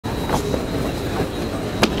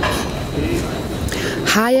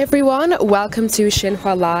Hi everyone, welcome to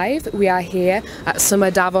Xinhua Live. We are here at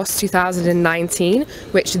Summer Davos 2019,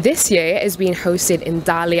 which this year is being hosted in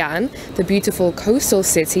Dalian, the beautiful coastal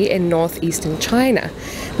city in northeastern China.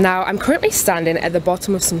 Now, I'm currently standing at the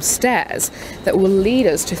bottom of some stairs that will lead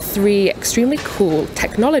us to three extremely cool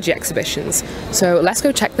technology exhibitions. So let's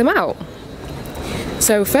go check them out.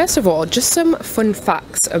 So first of all, just some fun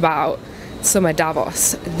facts about Summer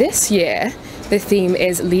Davos. This year, the theme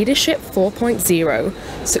is Leadership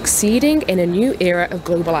 4.0, Succeeding in a New Era of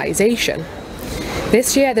Globalization.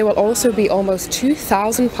 This year there will also be almost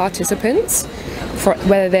 2,000 participants,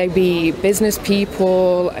 whether they be business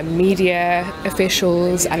people, media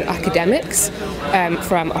officials and academics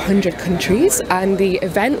from 100 countries, and the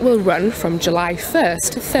event will run from July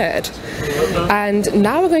 1st to 3rd. And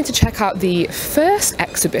now we're going to check out the first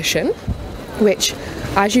exhibition, which,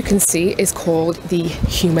 as you can see, is called The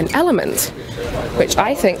Human Element, which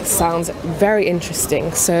I think sounds very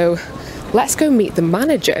interesting. So let's go meet the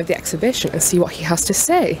manager of the exhibition and see what he has to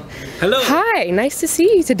say. Hello. Hi, nice to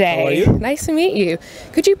see you today. How are you? Nice to meet you.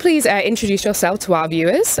 Could you please introduce yourself to our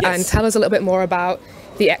viewers and tell us a little bit more about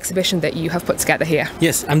the exhibition that you have put together here?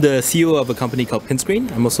 Yes, I'm the CEO of a company called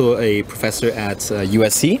Pinscreen. I'm also a professor at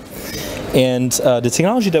USC. And the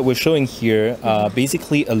technology that we're showing here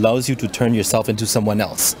basically allows you to turn yourself into someone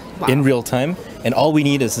else in real time. And all we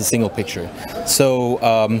need is a single picture. So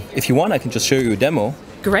if you want, I can just show you a demo.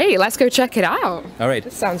 Great, let's go check it out. All right.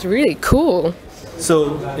 This sounds really cool.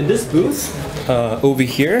 So in this booth over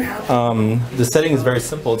here, the setting is very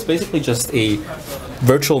simple. It's basically just a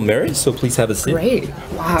virtual mirror, so please have a seat. Great,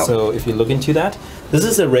 wow. So if you look into that, this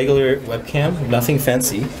is a regular webcam, nothing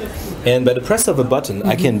fancy. And by the press of a button,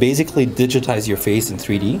 I can basically digitize your face in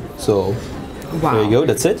 3D. So there you go,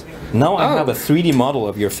 that's it. Now I have a 3D model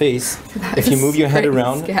of your face. If you move your head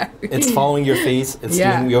around, it's following your face, it's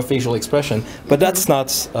doing your facial expression. But that's not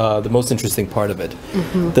the most interesting part of it.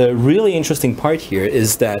 The really interesting part here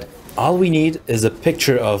is that all we need is a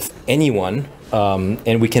picture of anyone,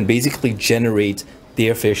 and we can basically generate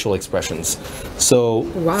their facial expressions. So,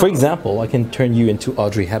 for example, I can turn you into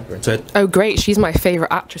Audrey Hepburn. So oh great, she's my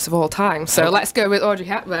favorite actress of all time. So let's go with Audrey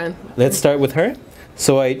Hepburn. Let's start with her.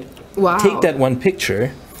 So I take that one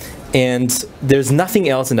picture, and there's nothing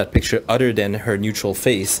else in that picture other than her neutral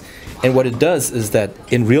face. And what it does is that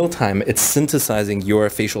in real time, it's synthesizing your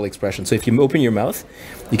facial expression. So if you open your mouth,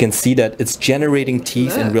 you can see that it's generating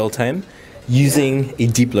teeth in real time using a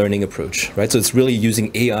deep learning approach, right? So it's really using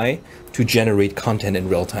AI to generate content in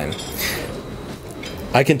real time.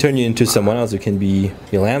 I can turn you into someone else. You can be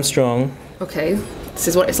Neil Armstrong. Okay, this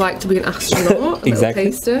is what it's like to be an astronaut. Exactly. A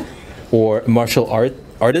little taster. Or a martial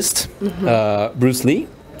artist, Bruce Lee.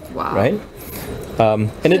 Wow. Right?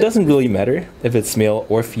 And it doesn't really matter if it's male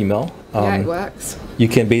or female. Yeah, it works. You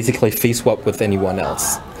can basically face swap with anyone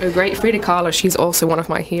else. Oh great, Frida Kahlo, she's also one of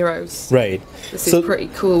my heroes. Right. This is pretty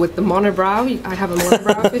cool with the monobrow. I have a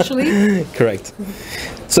monobrow officially. Correct.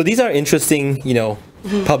 So these are interesting, you know,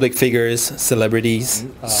 public figures, celebrities.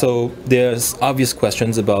 So there's obvious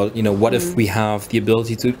questions about, you know, what if we have the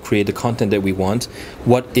ability to create the content that we want?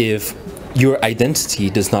 What if your identity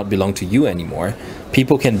does not belong to you anymore?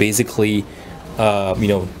 People can basically, you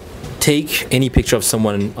know, take any picture of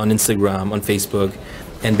someone on Instagram, on Facebook,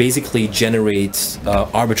 and basically generate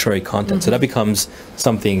arbitrary content. So that becomes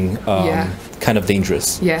something kind of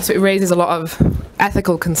dangerous. Yeah, so it raises a lot of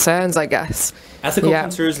ethical concerns, I guess. Ethical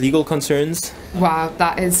concerns, legal concerns. Wow,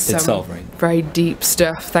 that is some very deep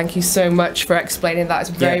stuff. Thank you so much for explaining that. It's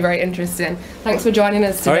very, very interesting. Thanks for joining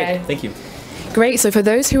us today. All right, thank you. Great, so for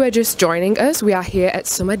those who are just joining us, we are here at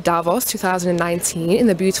Summer Davos 2019 in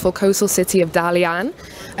the beautiful coastal city of Dalian.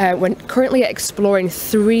 We're currently exploring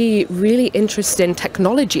three really interesting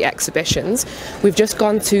technology exhibitions. We've just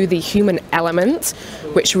gone to the Human Element,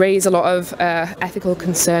 which raised a lot of ethical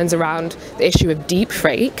concerns around the issue of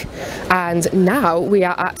deepfake. And now we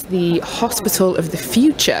are at the Hospital of the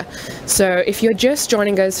Future. So if you're just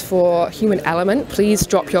joining us for Human Element, please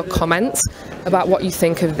drop your comments about what you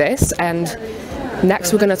think of this. And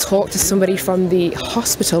next we're going to talk to somebody from the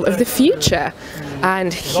Hospital of the Future.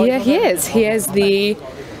 And here he is. Here's the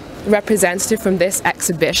representative from this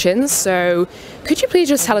exhibition. So could you please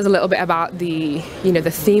just tell us a little bit about the, you know,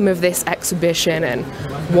 the theme of this exhibition and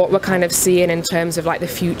what we're kind of seeing in terms of like the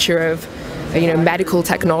future of, you know, medical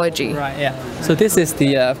technology? Right, yeah. So this is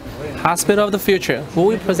the Hospital of the Future. What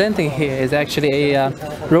we're presenting here is actually a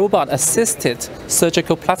robot-assisted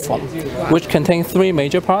surgical platform, which contains three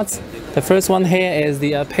major parts. The first one here is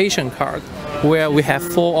the patient card, where we have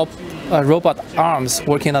four robot arms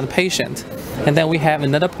working on the patient. And then we have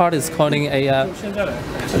another part is calling a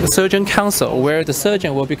surgeon console, where the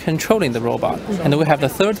surgeon will be controlling the robot. And then we have the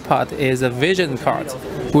third part is a vision card,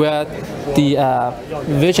 where the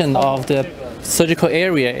vision of the surgical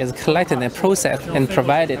area is collected and processed and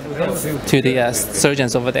provided to the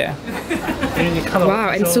surgeons over there. Wow,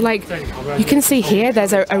 and so like you can see here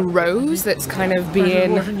there's a rose that's kind of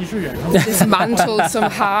being dismantled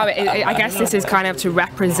somehow. I guess this is kind of to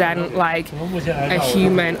represent like a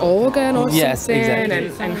human organ or something,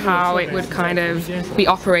 exactly. and how it would kind of be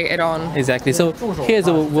operated on. Exactly. So here's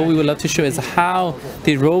what we would love to show is how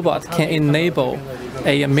the robot can enable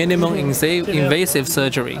a minimum invasive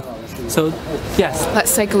surgery. So, yes.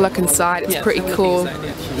 Let's take a look inside. It's pretty cool.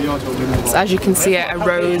 So as you can see, a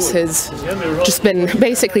rose has just been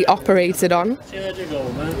basically operated on.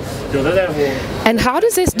 And how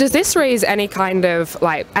does this raise any kind of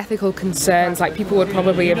like ethical concerns? Like people would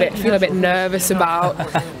probably feel a bit nervous about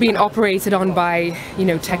being operated on by, you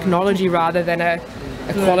know, technology rather than a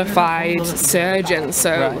qualified surgeon.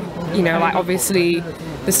 So, you know, like obviously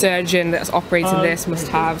the surgeon that's operating this must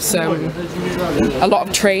have a lot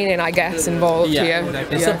of training, I guess, involved here.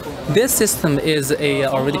 Exactly. So this system is a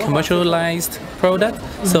already commercialized product,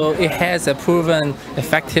 so it has a proven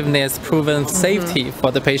effectiveness, proven safety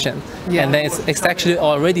for the patient, and then it's actually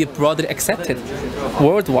already broadly accepted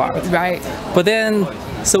worldwide. Right. But then,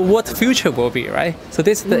 so what future will be, right? So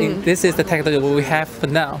this is the technology we have for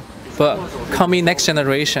now. But coming next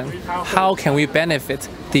generation, how can we benefit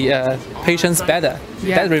the patients better?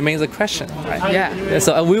 That remains a question, right? Yeah.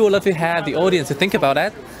 So we would love to have the audience to think about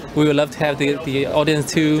that. We would love to have the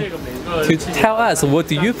audience to tell us, what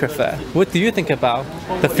do you prefer? What do you think about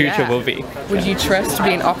the future will be? Would you trust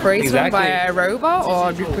being operated by a robot,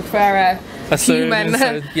 or do you prefer a human?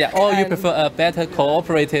 Or you prefer a better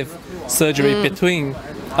cooperative surgery between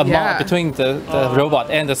the robot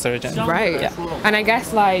and the surgeon. Right. Yeah. And I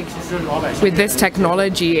guess like with this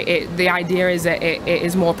technology, the idea is that it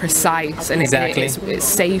is more precise and it's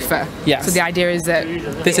safer. Yes. So the idea is that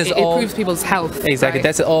it improves people's health. Exactly. Right?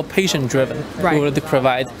 That's all patient driven. Right. We want to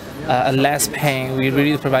provide less pain. We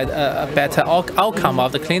really provide a better outcome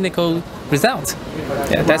of the clinical result.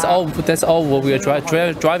 Yeah, that's all what we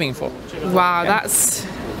are driving for. Wow,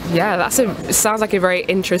 it sounds like a very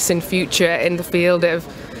interesting future in the field of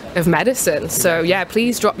medicine. So yeah,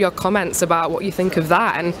 please drop your comments about what you think of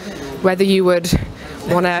that and whether you would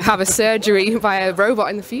want to have a surgery by a robot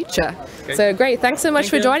in the future. Okay. So great, thanks so much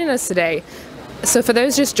for joining us today. So for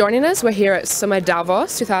those just joining us, we're here at Summer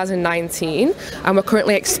Davos 2019 and we're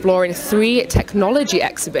currently exploring 3 technology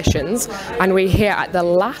exhibitions, and we're here at the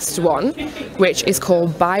last one, which is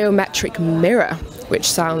called Biometric Mirror, which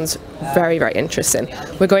sounds very, very interesting.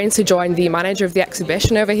 We're going to join the manager of the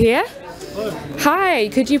exhibition over here. Hi,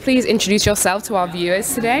 could you please introduce yourself to our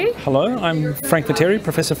viewers today? Hello, I'm Frank Viteri,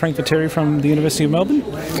 Professor Frank Viteri from the University of Melbourne,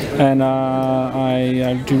 and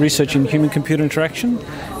I do research in human-computer interaction,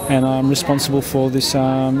 and I'm responsible for this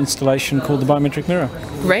installation called the Biometric Mirror.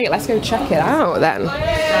 Great, let's go check it out then.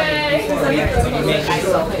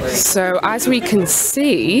 So as we can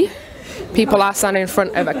see, people are standing in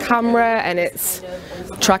front of a camera and it's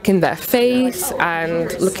tracking their face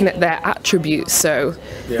and looking at their attributes. So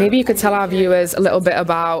maybe you could tell our viewers a little bit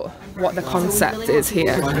about what the concept is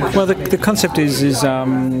here. Well, the concept is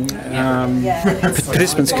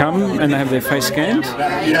participants come and they have their face scanned,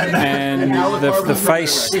 and the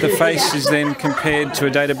face is then compared to a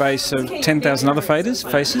database of 10,000 other faces,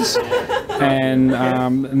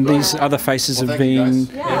 and these other faces have been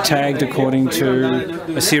tagged according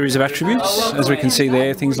to a series of attributes, as we can see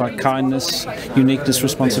there, things like kindness, uniqueness,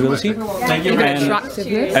 responsibility, and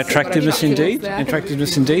attractiveness indeed.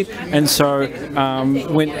 And so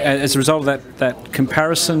as a result of that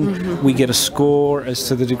comparison, we get a score as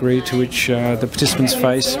to the degree to which the participant's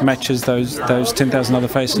face matches those 10,000 other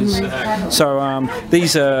faces. So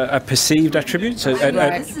these are perceived attributes.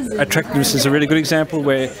 Attractiveness is a really good example,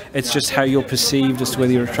 where it's just how you're perceived as to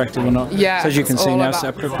whether you're attractive or not. Yeah, so as you can see now, so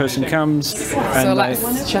a person comes and so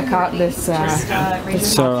let's check out this.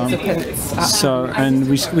 And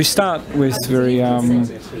we start with very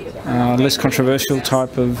less controversial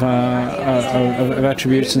type of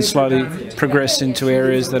attributes, and slowly progress into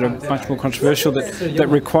areas that are much more controversial, that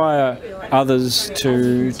require others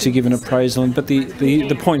to give an appraisal. But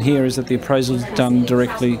the point here is that the appraisal is done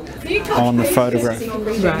directly on the photograph,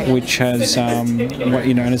 which has and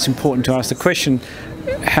it's important to ask the question,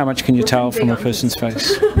 how much can you tell from a person's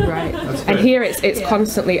face? Right. And here it's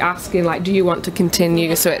constantly asking, like, do you want to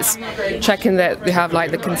continue? So it's checking that they have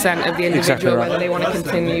like the consent of the individual, whether they want to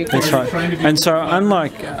continue. That's right. And so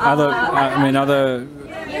unlike other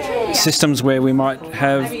systems where we might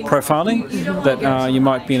have profiling, that you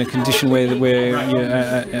might be in a condition where you're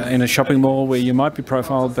in a shopping mall where you might be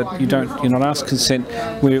profiled, but you're not asked consent.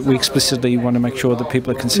 We explicitly want to make sure that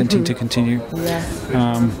people are consenting to continue.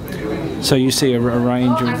 So you see a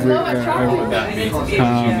range of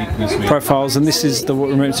profiles, and this is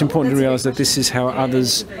it's important to realise that this is how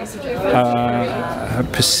others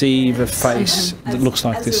perceive a face that looks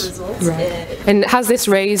like this. Right. And has this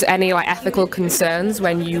raised any ethical concerns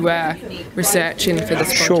when you were researching for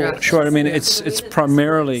this project? Sure. I mean, it's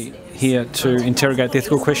primarily here to interrogate the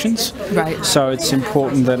ethical questions. Right. So it's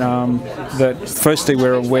important that that firstly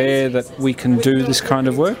we're aware that we can do this kind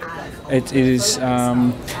of work. It's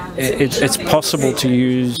possible to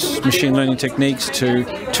use machine learning techniques to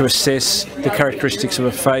assess the characteristics of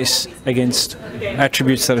a face against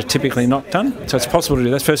attributes that are typically not done. So it's possible to do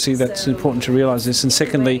that. Firstly, that's important to realise this, and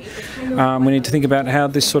secondly, we need to think about how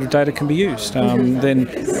this sort of data can be used. Then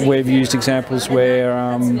we've used examples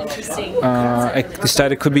where this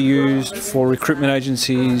data could be used for recruitment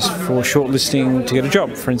agencies for shortlisting to get a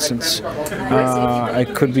job, for instance.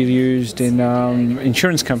 It could be used in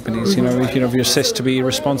insurance companies. If you're assessed to be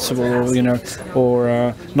irresponsible,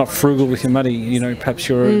 or not frugal with your money, perhaps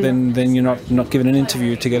then you're not given an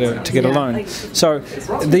interview to get a loan. So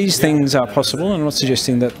these things are possible. I'm not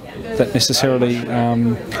suggesting that necessarily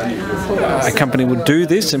a company would do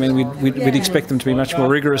this. I mean, we'd expect them to be much more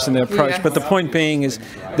rigorous in their approach. But the point being is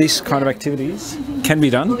these kind of activities can be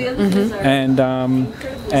done, and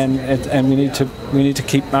we need to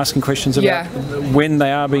keep asking questions about when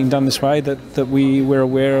they are being done this way, that we're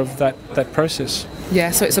aware of that process.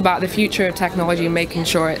 Yeah, so it's about the future of technology and making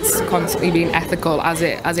sure it's constantly being ethical as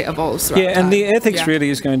it evolves. Yeah, and the ethics really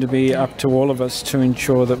is going to be up to all of us to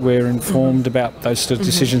ensure that we're informed about those sort of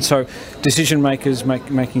decisions. So decision makers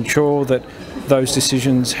making sure that those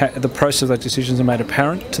decisions, the process of those decisions are made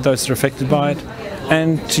apparent to those that are affected by it,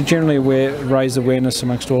 and to generally raise awareness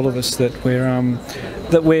amongst all of us that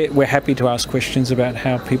we're happy to ask questions about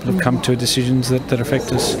how people have come to decisions that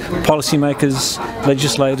affect us. Policymakers,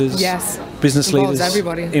 legislators, business leaders,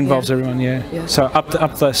 involves everyone. So up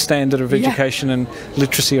the standard of education and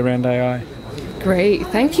literacy around AI. Great,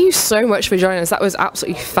 thank you so much for joining us. That was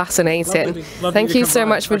absolutely fascinating. Thank you so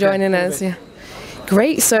much for joining us.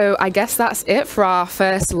 Great, so I guess that's it for our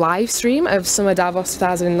first live stream of Summer Davos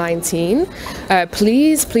 2019.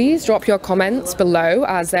 Please drop your comments below,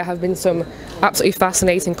 as there have been some absolutely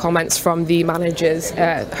fascinating comments from the managers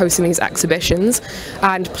hosting these exhibitions.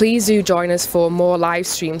 And please do join us for more live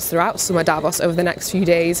streams throughout Summer Davos over the next few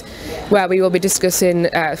days, where we will be discussing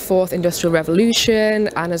Fourth Industrial Revolution,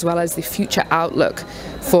 and as well as the future outlook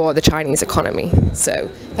for the Chinese economy. So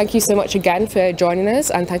thank you so much again for joining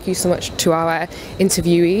us, and thank you so much to our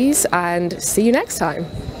interviewees, and see you next time.